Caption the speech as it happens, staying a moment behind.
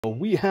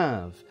We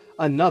have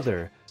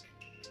another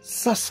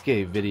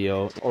Sasuke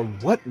video, or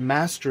what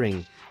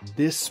mastering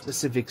this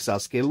specific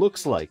Sasuke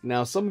looks like.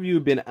 Now, some of you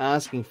have been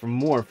asking for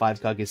more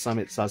 5Kage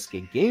Summit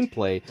Sasuke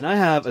gameplay, and I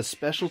have a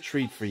special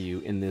treat for you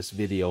in this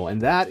video, and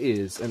that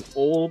is an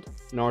old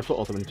Naruto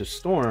Ultimate Ninja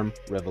Storm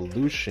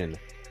Revolution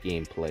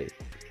gameplay.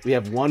 We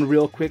have one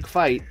real quick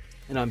fight,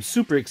 and I'm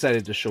super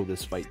excited to show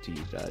this fight to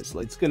you guys.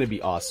 It's gonna be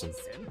awesome.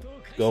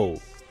 Go.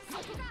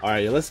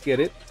 Alright, let's get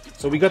it.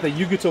 So we got the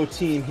Yuguto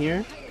team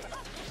here.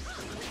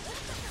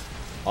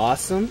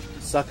 Awesome.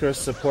 Sakura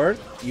support,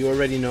 you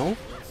already know.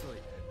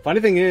 Funny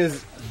thing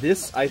is,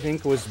 this I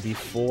think was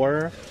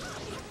before,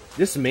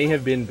 this may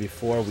have been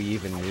before we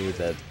even knew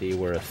that they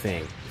were a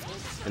thing,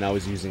 and I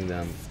was using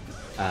them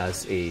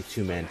as a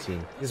two-man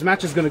team. This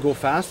match is gonna go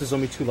fast, there's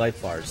only 2 life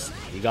bars.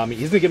 He got me,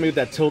 he's gonna get me with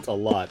that tilt a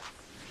lot.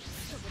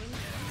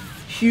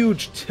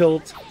 Huge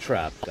tilt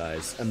trap,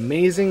 guys.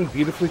 Amazing,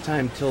 beautifully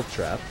timed tilt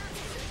trap.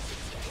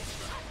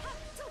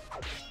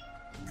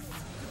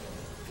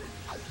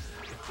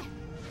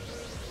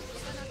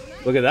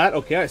 Look at that.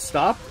 Okay, I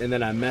stopped, and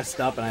then I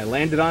messed up, and I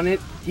landed on it.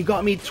 He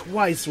got me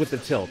twice with the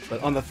tilt,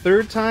 but on the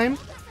third time,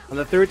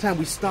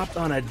 we stopped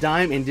on a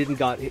dime and didn't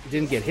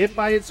get hit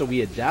by it, so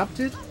we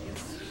adapted.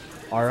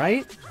 All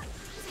right.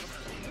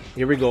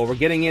 Here we go. We're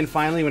getting in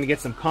finally. We're gonna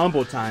get some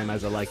combo time,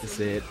 as I like to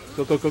say it.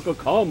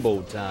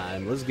 Combo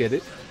time. Let's get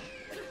it.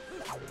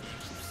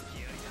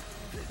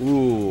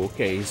 Ooh,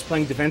 okay. He's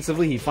playing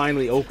defensively. He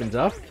finally opened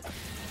up.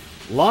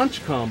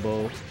 Launch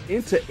combo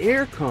into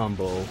air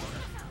combo.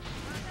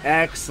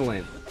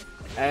 Excellent.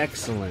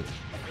 Excellent.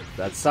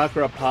 That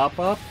Sakura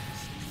pop-up.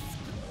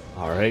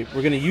 Alright,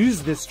 we're going to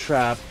use this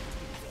trap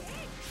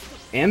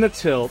and the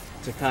tilt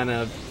to kind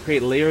of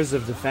create layers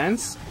of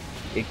defense.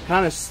 It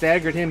kind of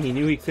staggered him. He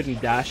knew he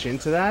couldn't dash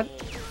into that.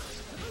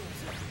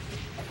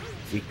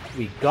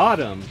 We got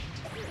him.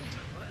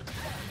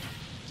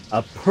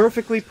 A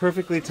perfectly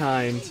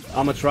timed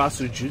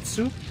Amaterasu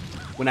Jutsu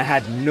when I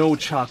had no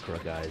chakra,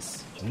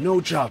 guys.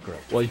 No chakra.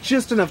 Well,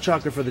 just enough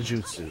chakra for the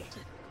Jutsu.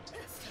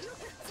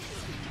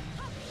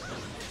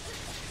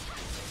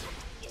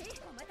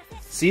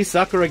 See,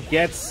 Sakura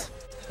gets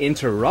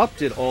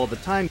interrupted all the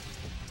time,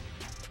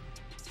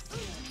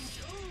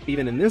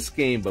 even in this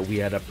game, but we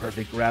had a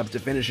perfect grab to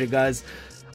finish it, guys.